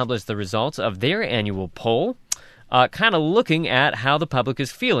Monthly published the results of their annual poll, kind of looking at how the public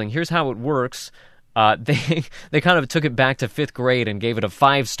is feeling. Here's how it works. They kind of took it back to 5th grade and gave it a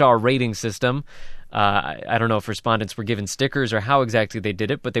 5-star rating system. I don't know if respondents were given stickers or how exactly they did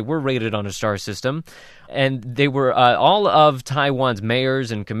it, but they were rated on a star system. And they were all of Taiwan's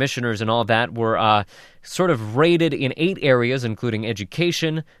mayors and commissioners and all that were sort of rated in 8 areas, including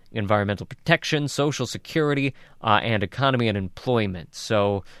education, environmental protection, social security, and economy and employment.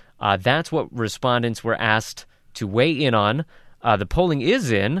 So that's what respondents were asked to weigh in on. The polling is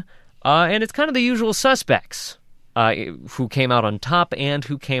in. And it's kind of the usual suspects who came out on top and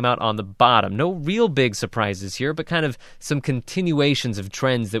who came out on the bottom. No real big surprises here, but kind of some continuations of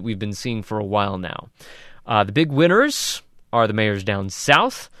trends that we've been seeing for a while now. The big winners are the mayors down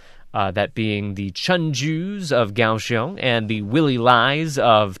south, that being the Chen Jus of Kaohsiung and the Willie Lies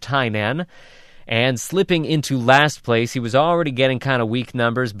of Tainan. And slipping into last place, he was already getting kind of weak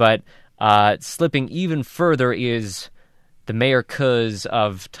numbers, but slipping even further is the Mayor Kuz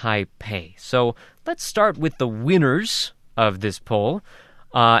of Taipei. So let's start with the winners of this poll.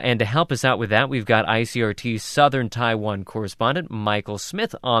 And to help us out with that, we've got ICRT Southern Taiwan correspondent Michael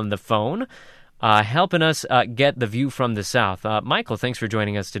Smith on the phone, helping us get the view from the south. Michael, thanks for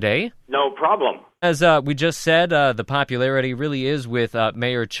joining us today. No problem. As we just said, the popularity really is with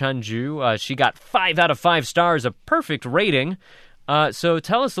Mayor Chen Ju. She got 5 out of 5 stars, a perfect rating. So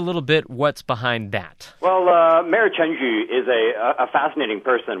tell us a little bit what's behind that. Well, Mayor Chen Ju is a fascinating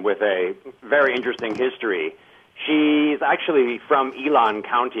person with a very interesting history. She's actually from Yilan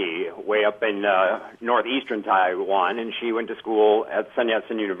County, way up in northeastern Taiwan, and she went to school at Sun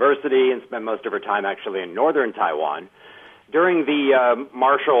Yat-sen University and spent most of her time actually in northern Taiwan. During the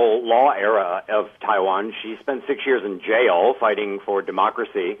martial law era of Taiwan, she spent 6 years in jail fighting for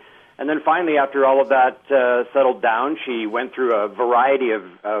democracy. And then finally, after all of that settled down, she went through a variety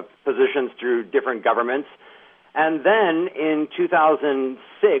of positions through different governments, And then in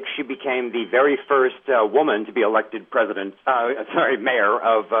 2006, she became the very first woman to be elected mayor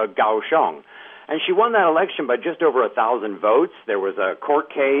of Kaohsiung. And she won that election by just over 1,000 votes. There was a court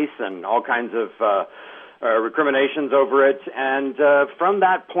case and all kinds of recriminations over it. And from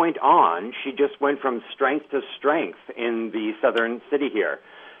that point on, she just went from strength to strength in the southern city here.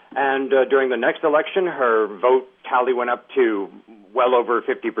 And during the next election, her vote tally went up to well over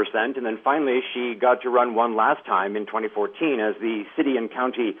 50%. And then finally, she got to run one last time in 2014 as the city and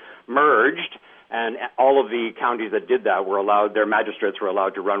county merged. And all of the counties that did that their magistrates were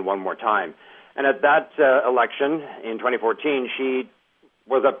allowed to run one more time. And at that election in 2014, she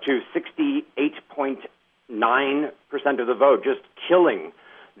was up to 68.9% of the vote, just killing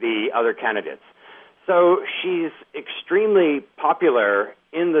the other candidates. So she's extremely popular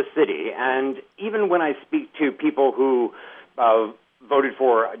in the city, and even when I speak to people who voted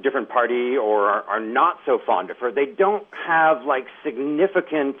for a different party or are not so fond of her, they don't have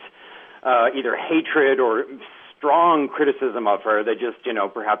significant either hatred or strong criticism of her. They just,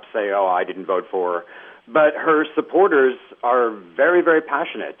 perhaps say, oh, I didn't vote for her. But her supporters are very, very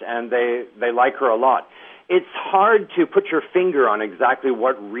passionate, and they like her a lot. It's hard to put your finger on exactly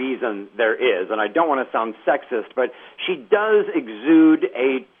what reason there is, and I don't want to sound sexist, but she does exude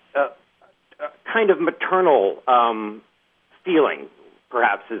a kind of maternal feeling,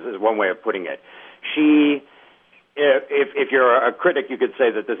 perhaps is one way of putting it. She, if you're a critic, you could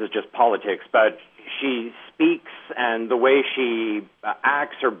say that this is just politics, but she speaks and the way she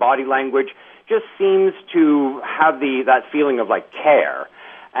acts, her body language, just seems to have that feeling of care.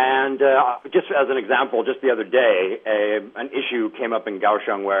 And just as an example, just the other day, an issue came up in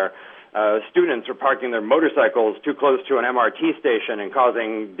Kaohsiung where students were parking their motorcycles too close to an MRT station and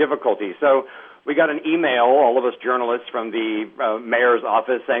causing difficulty. So we got an email, all of us journalists, from the mayor's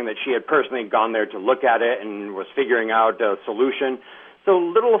office saying that she had personally gone there to look at it and was figuring out a solution. So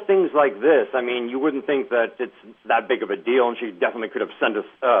little things like this, I mean, you wouldn't think that it's that big of a deal, and she definitely could have sent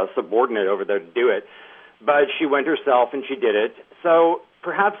a subordinate over there to do it. But she went herself, and she did it. So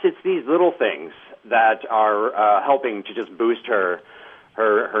perhaps it's these little things that are helping to just boost her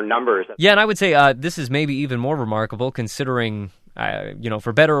numbers. Yeah, and I would say this is maybe even more remarkable considering,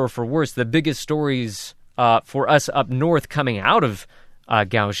 for better or for worse, the biggest stories for us up north coming out of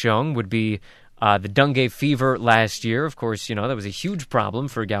Kaohsiung would be the dengue fever last year. Of course, that was a huge problem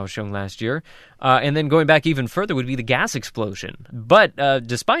for Kaohsiung last year. And then going back even further would be the gas explosion. But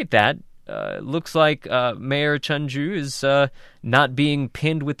despite that, looks like Mayor Chen Zhu is not being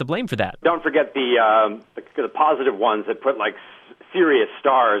pinned with the blame for that. Don't forget the positive ones that put serious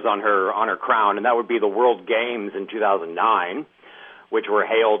stars on her crown, and that would be the World Games in 2009, which were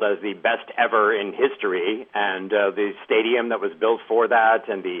hailed as the best ever in history, and the stadium that was built for that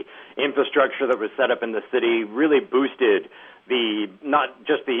and the infrastructure that was set up in the city really boosted not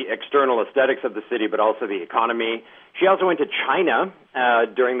just the external aesthetics of the city, but also the economy. She also went to China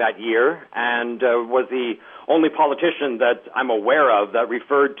during that year and was the only politician that I'm aware of that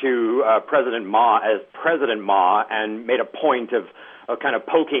referred to President Ma as President Ma and made a point of kind of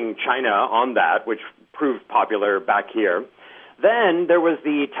poking China on that, which proved popular back here. Then there was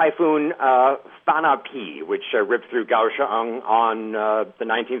the typhoon Fanapi, which ripped through Kaohsiung on the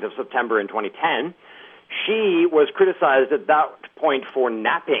 19th of September in 2010. She was criticized at that point for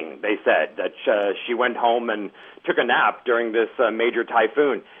napping, they said, that she went home and took a nap during this major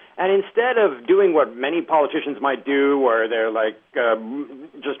typhoon. And instead of doing what many politicians might do, where they're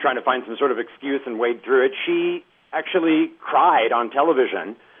just trying to find some sort of excuse and wade through it, she actually cried on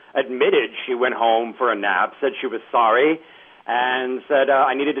television, admitted she went home for a nap, said she was sorry, and said,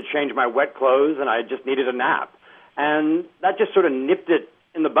 I needed to change my wet clothes and I just needed a nap. And that just sort of nipped it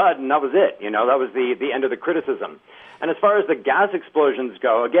in the bud, and that was it. That was the end of the criticism. And as far as the gas explosions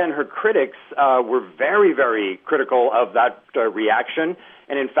go, again, her critics were very, very critical of that reaction.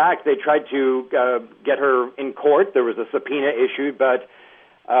 And in fact, they tried to get her in court. There was a subpoena issued, but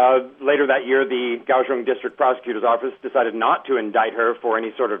later that year, the Kaohsiung District Prosecutor's Office decided not to indict her for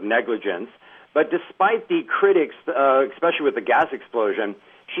any sort of negligence. But despite the critics, especially with the gas explosion,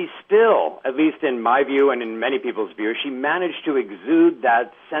 she still, at least in my view and in many people's view, she managed to exude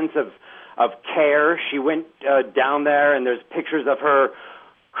that sense of care. She went down there, and there's pictures of her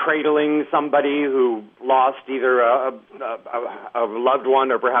cradling somebody who lost either a loved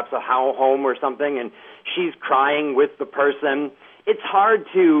one or perhaps a home or something, and she's crying with the person. It's hard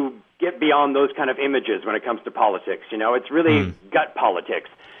to get beyond those kind of images when it comes to politics. It's really gut politics.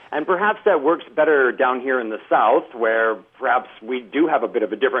 And perhaps that works better down here in the South, where perhaps we do have a bit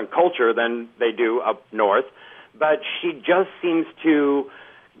of a different culture than they do up north. But she just seems to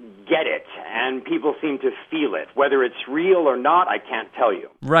get it. and people seem to feel it. Whether it's real or not, I can't tell you.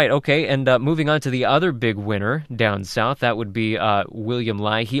 Right, okay, and moving on to the other big winner down south, that would be William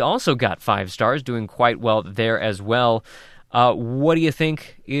Lai. He also got 5 stars, doing quite well there as well. What do you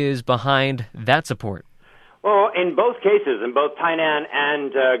think is behind that support? Well, in both cases, in both Tainan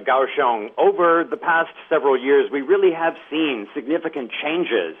and Kaohsiung, over the past several years, we really have seen significant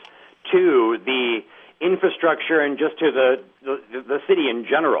changes to the infrastructure and just to the city in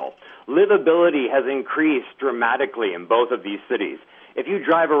general. Livability has increased dramatically in both of these cities. If you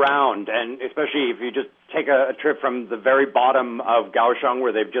drive around, and especially if you just take a trip from the very bottom of Kaohsiung,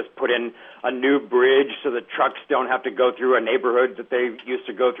 where they've just put in a new bridge so that trucks don't have to go through a neighborhood that they used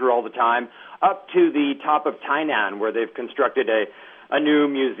to go through all the time, up to the top of Tainan, where they've constructed a new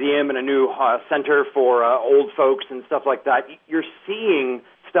museum and a new center for old folks and stuff like that, you're seeing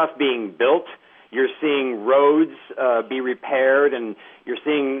stuff being built. You're seeing roads be repaired, and you're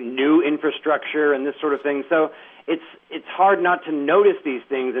seeing new infrastructure and this sort of thing. So it's hard not to notice these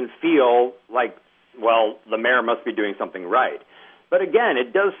things and feel like, well, the mayor must be doing something right. But again,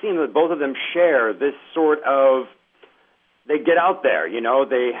 it does seem that both of them share this sort of, they get out there,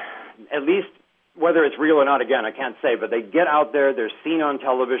 they, at least whether it's real or not, again, I can't say, but they get out there, they're seen on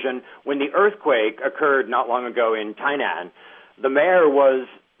television. When the earthquake occurred not long ago in Tainan, the mayor was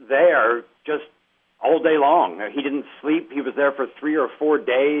there just all day long. He didn't sleep. He was there for 3 or 4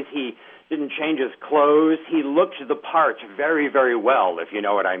 days. He didn't change his clothes. He looked the part very, very well, if you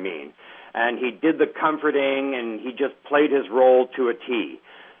know what I mean. And he did the comforting, and he just played his role to a T.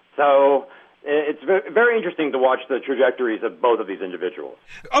 So it's very interesting to watch the trajectories of both of these individuals.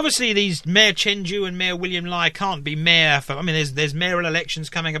 Obviously, these Mayor Chen Ju and Mayor William Lai can't be mayor for... there's mayoral elections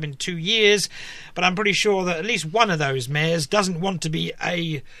coming up in 2 years, but I'm pretty sure that at least one of those mayors doesn't want to be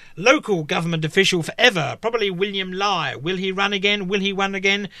a local government official forever. Probably William Lai. Will he run again? Will he run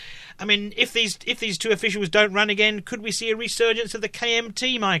again? If these 2 officials don't run again, could we see a resurgence of the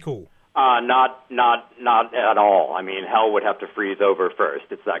KMT, Michael? Not at all. Hell would have to freeze over first.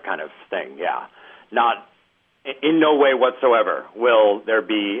 It's that kind of thing, yeah. In no way whatsoever will there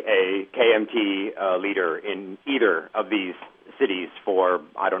be a KMT leader in either of these cities for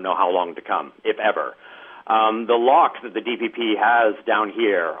I don't know how long to come, if ever. The lock that the DPP has down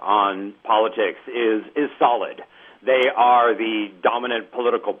here on politics is solid. They are the dominant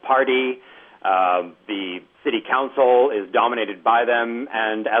political party. The city council is dominated by them,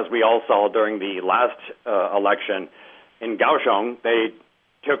 and as we all saw during the last election in Kaohsiung, they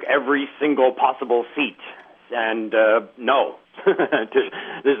took every single possible seat. And no, this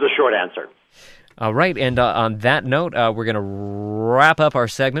is the short answer. All right, and on that note, we're going to wrap up our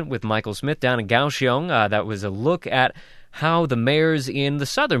segment with Michael Smith down in Kaohsiung. That was a look at how the mayors in the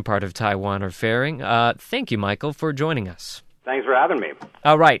southern part of Taiwan are faring. Thank you, Michael, for joining us. Thanks for having me.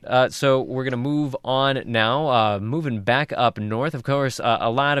 All right, so we're going to move on now, moving back up north. Of course, a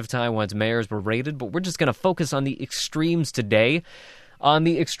lot of Taiwan's mayors were rated, but we're just going to focus on the extremes today. On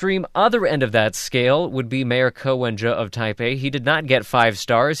the extreme other end of that scale would be Mayor Ko Wen-je of Taipei. He did not get 5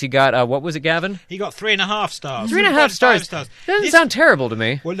 stars. He got, what was it, Gavin? He got 3.5 stars. 3.5 stars. Doesn't sound terrible to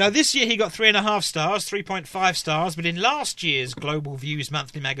me. Well, no, this year he got 3.5 stars, 3.5 stars, but in last year's Global Views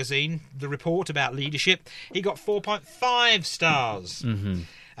monthly magazine, the report about leadership, he got 4.5 stars. Mm-hmm.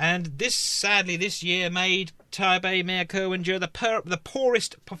 And this year made Taipei Mayor Ko Wen-je the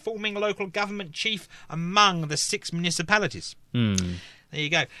poorest performing local government chief among the 6 municipalities. There you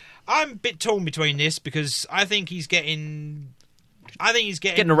go. I'm a bit torn between this because I think he's getting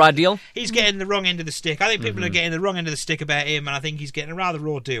a raw deal. He's getting the wrong end of the stick. I think people are getting the wrong end of the stick about him, and I think he's getting a rather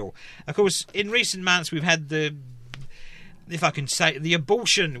raw deal. Of course, in recent months we've had if I can say, the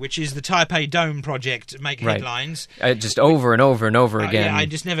abortion, which is the Taipei Dome project, make headlines. Just over and over and over again. Yeah, it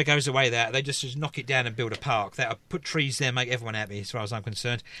just never goes away. They just knock it down and build a park. That'll put trees there, make everyone happy, as far as I'm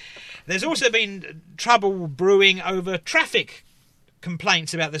concerned. There's also been trouble brewing over traffic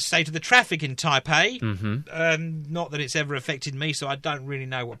complaints about the state of the traffic in Taipei. Not that it's ever affected me, so I don't really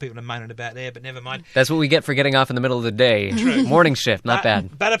know what people are moaning about there, but never mind. That's what we get for getting off in the middle of the day. True. Morning shift, not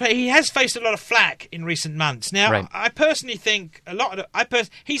bad. But he has faced a lot of flack in recent months. Now, right. I personally think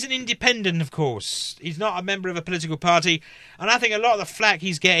he's an independent, of course. He's not a member of a political party, and I think a lot of the flack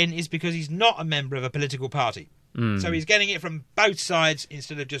he's getting is because he's not a member of a political party. So he's getting it from both sides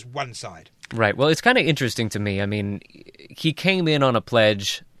instead of just one side. Right. Well, it's kind of interesting to me. He came in on a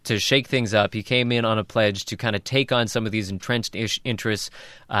pledge to shake things up. He came in on a pledge to kind of take on some of these entrenched interests.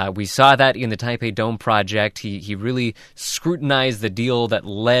 We saw that in the Taipei Dome project. He really scrutinized the deal that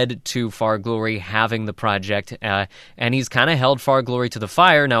led to Far Glory having the project, and he's kind of held Far Glory to the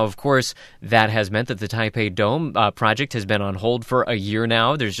fire. Now, of course, that has meant that the Taipei Dome project has been on hold for a year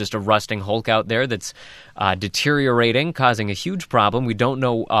now. There's just a rusting hulk out there that's deteriorating, causing a huge problem. We don't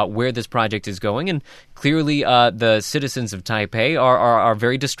know where this project is going, and clearly the citizens of Taipei are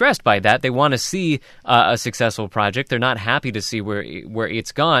very distressed by that. They want to see a successful project. They're not happy to see where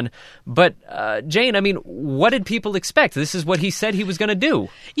it's gone. But, Jane, I mean, what did people expect? This is what he said he was going to do.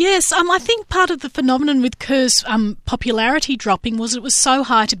 Yes, I think part of the phenomenon with Kerr's popularity dropping was it was so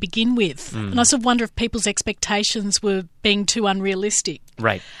high to begin with. And I sort of wonder if people's expectations were being too unrealistic.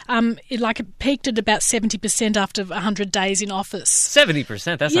 Right. It peaked at about 70% after 100 days in office.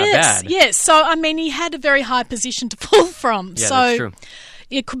 70%? That's not bad. Yes. So, I mean, he had a very high position to pull from. Yeah, so that's true.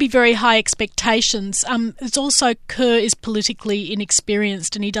 It could be very high expectations. It's also Kerr is politically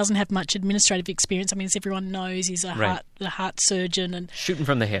inexperienced and he doesn't have much administrative experience. I mean, as everyone knows, he's a heart surgeon. And shooting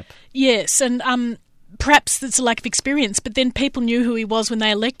from the hip. Yes, and perhaps it's a lack of experience, but then people knew who he was when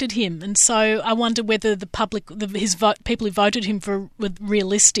they elected him. And so I wonder whether the public, people who voted him were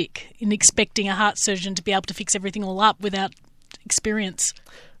realistic in expecting a heart surgeon to be able to fix everything all up without experience.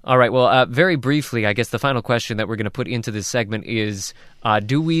 All right, well, very briefly, I guess the final question that we're going to put into this segment is,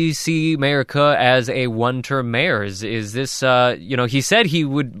 do we see Mayor Ke as a one-term mayor? Is this, he said he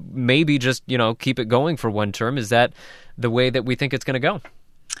would maybe just, keep it going for one term. Is that the way that we think it's going to go?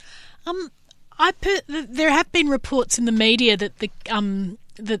 There have been reports in the media that both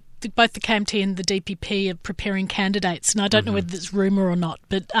the KMT and the DPP are preparing candidates, and I don't know whether it's rumour or not,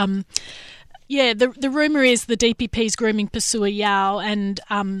 but... the rumour is the DPP's grooming Pasua Yao and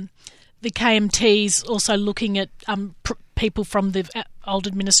the KMT's also looking at people from the old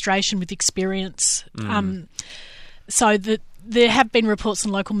administration with experience. So there have been reports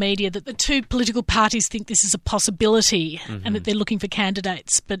in local media that the two political parties think this is a possibility and that they're looking for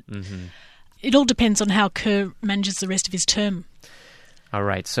candidates. But it all depends on how Kerr manages the rest of his term. All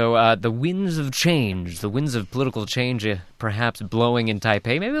right, so the winds of change, the winds of political change perhaps blowing in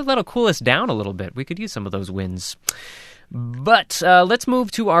Taipei, maybe that'll cool us down a little bit. We could use some of those winds. But let's move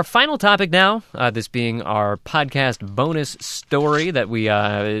to our final topic now, this being our podcast bonus story that we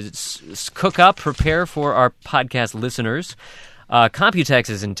prepare for our podcast listeners. Computex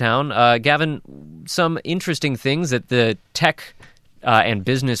is in town. Gavin, some interesting things at the tech and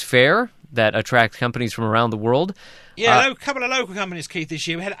business fair that attract companies from around the world. Yeah, a couple of local companies, Keith, this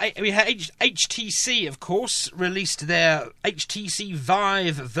year. We had HTC, of course, released their HTC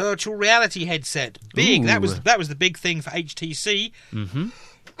Vive virtual reality headset. Big. Ooh. That was the big thing for HTC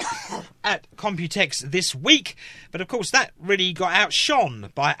at Computex this week. But, of course, that really got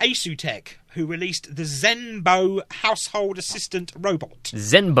outshone by ASUTech, who released the Zenbo household assistant robot.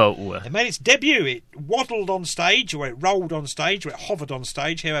 Zenbo. It made its debut. It waddled on stage, or it rolled on stage, or it hovered on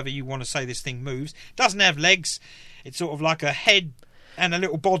stage, however you want to say this thing moves. Doesn't have legs. It's sort of like a head and a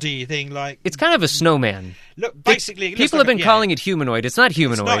little body thing. It's kind of a snowman. Look, basically, people have been calling it humanoid. It's not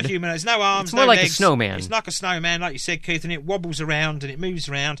humanoid. It's not humanoid. There's no arms. It's more no like legs. A snowman. It's like a snowman, like you said, Keith, and it wobbles around and it moves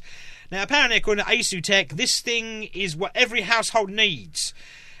around. Now, apparently, according to ASUTech, this thing is what every household needs.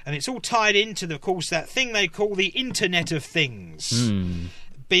 And it's all tied into, of course, that thing they call the Internet of Things.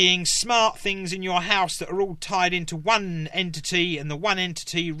 Being smart things in your house that are all tied into one entity, and the one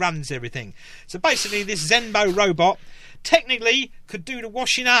entity runs everything. So basically, this Zenbo robot technically could do the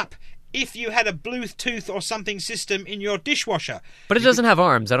washing up if you had a Bluetooth or something system in your dishwasher. But it doesn't have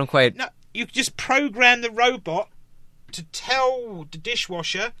arms. I don't quite... No, you could just program the robot to tell the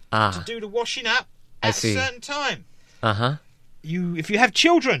dishwasher to do the washing up at a certain time. If you have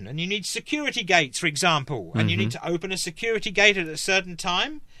children and you need security gates, for example, and you need to open a security gate at a certain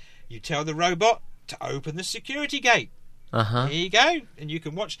time, you tell the robot to open the security gate. There you go. And you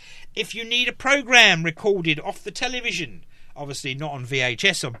can watch. If you need a program recorded off the television, obviously not on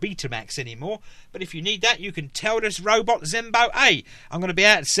VHS or Betamax anymore, but if you need that, you can tell this robot, Zenbo, hey, I'm going to be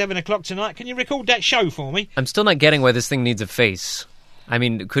out at 7 o'clock tonight. Can you record that show for me? I'm still not getting why this thing needs a face. I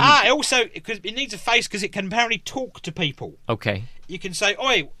mean, it needs a face because it can apparently talk to people. Okay. You can say,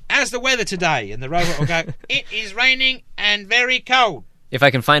 oi, how's the weather today? And the robot will go, it is raining and very cold. If I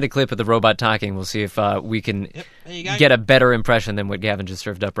can find a clip of the robot talking, we'll see if we can get a better impression than what Gavin just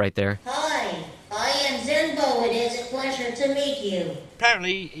served up right there. Hi, I am Zenbo. It is a pleasure to meet you.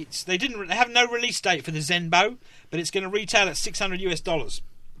 Apparently, they have no release date for the Zenbo, but it's going to retail at $600.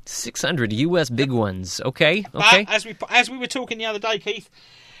 600 US big ones. Okay. But as we were talking the other day, Keith,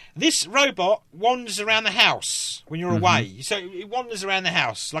 This robot wanders around the house when you're away. So it wanders around the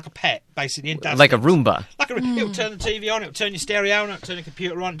house like a pet, basically. And does Like a things. Roomba. It'll turn the TV on, it'll turn your stereo on, it'll turn the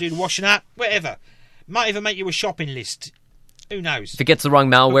computer on, do the washing up, whatever. Might even make you a shopping list. Who knows? If it gets the wrong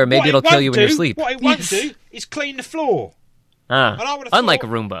malware, maybe it'll kill you in your sleep. What it won't do is clean the floor. And I would've Unlike a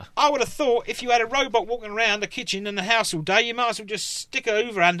thought- Roomba. I would have thought if you had a robot walking around the kitchen and the house all day, you might as well just stick a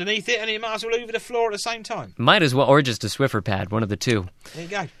Hoover underneath it and you might as well hoover the floor at the same time. Might as well, or just a Swiffer pad, one of the two. There you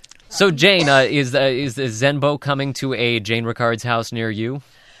go. So, Jane, is Zenbo coming to a Jane Ricard's house near you?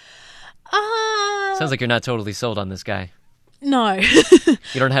 Sounds like you're not totally sold on this guy. No.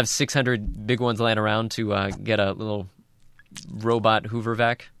 You don't have 600 big ones laying around to get a little robot Hoover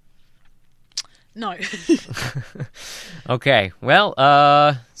vac? No. Okay, well,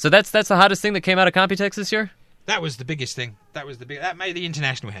 so that's the hottest thing that came out of Computex this year? That was the biggest thing. That made the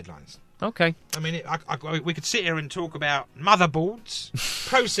international headlines. Okay. I mean, we could sit here and talk about motherboards,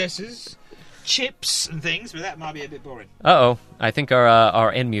 processors, chips, and things, but that might be a bit boring. Uh-oh, I think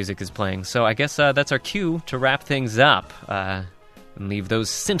our end music is playing, so I guess that's our cue to wrap things up and leave those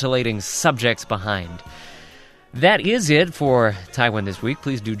scintillating subjects behind. That is it for Taiwan This Week.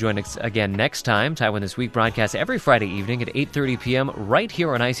 Please do join us again next time. Taiwan This Week broadcasts every Friday evening at 8:30 p.m. right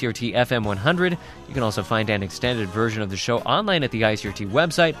here on ICRT FM 100. You can also find an extended version of the show online at the ICRT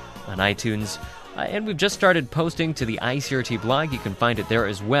website, on iTunes, and we've just started posting to the ICRT blog. You can find it there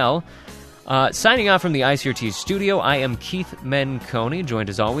as well. Signing off from the ICRT studio, I am Keith Menconi, joined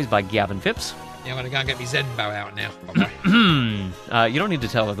as always by Gavin Phipps. Yeah, I'm going to go and get me Zenbo out now. Okay. You don't need to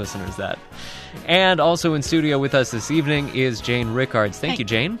tell the listeners that. And also in studio with us this evening is Jane Rickards. Thank you,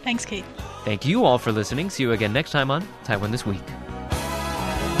 Jane. Thanks, Keith. Thank you all for listening. See you again next time on Taiwan This Week.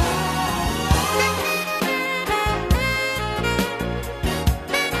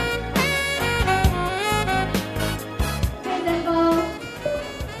 Hey Zenbo,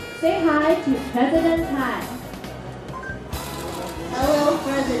 say hi to President Tsai. Hello,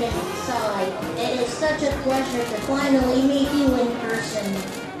 President Tsai. It is such a pleasure to finally meet you in person.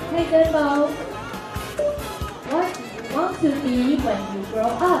 Hey Zenbo, what do you want to be when you grow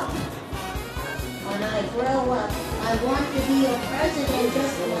up? When I grow up, I want to be a president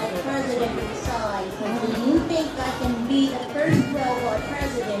just like President Tsai. Do you think I can be the first robot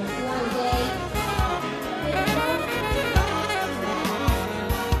president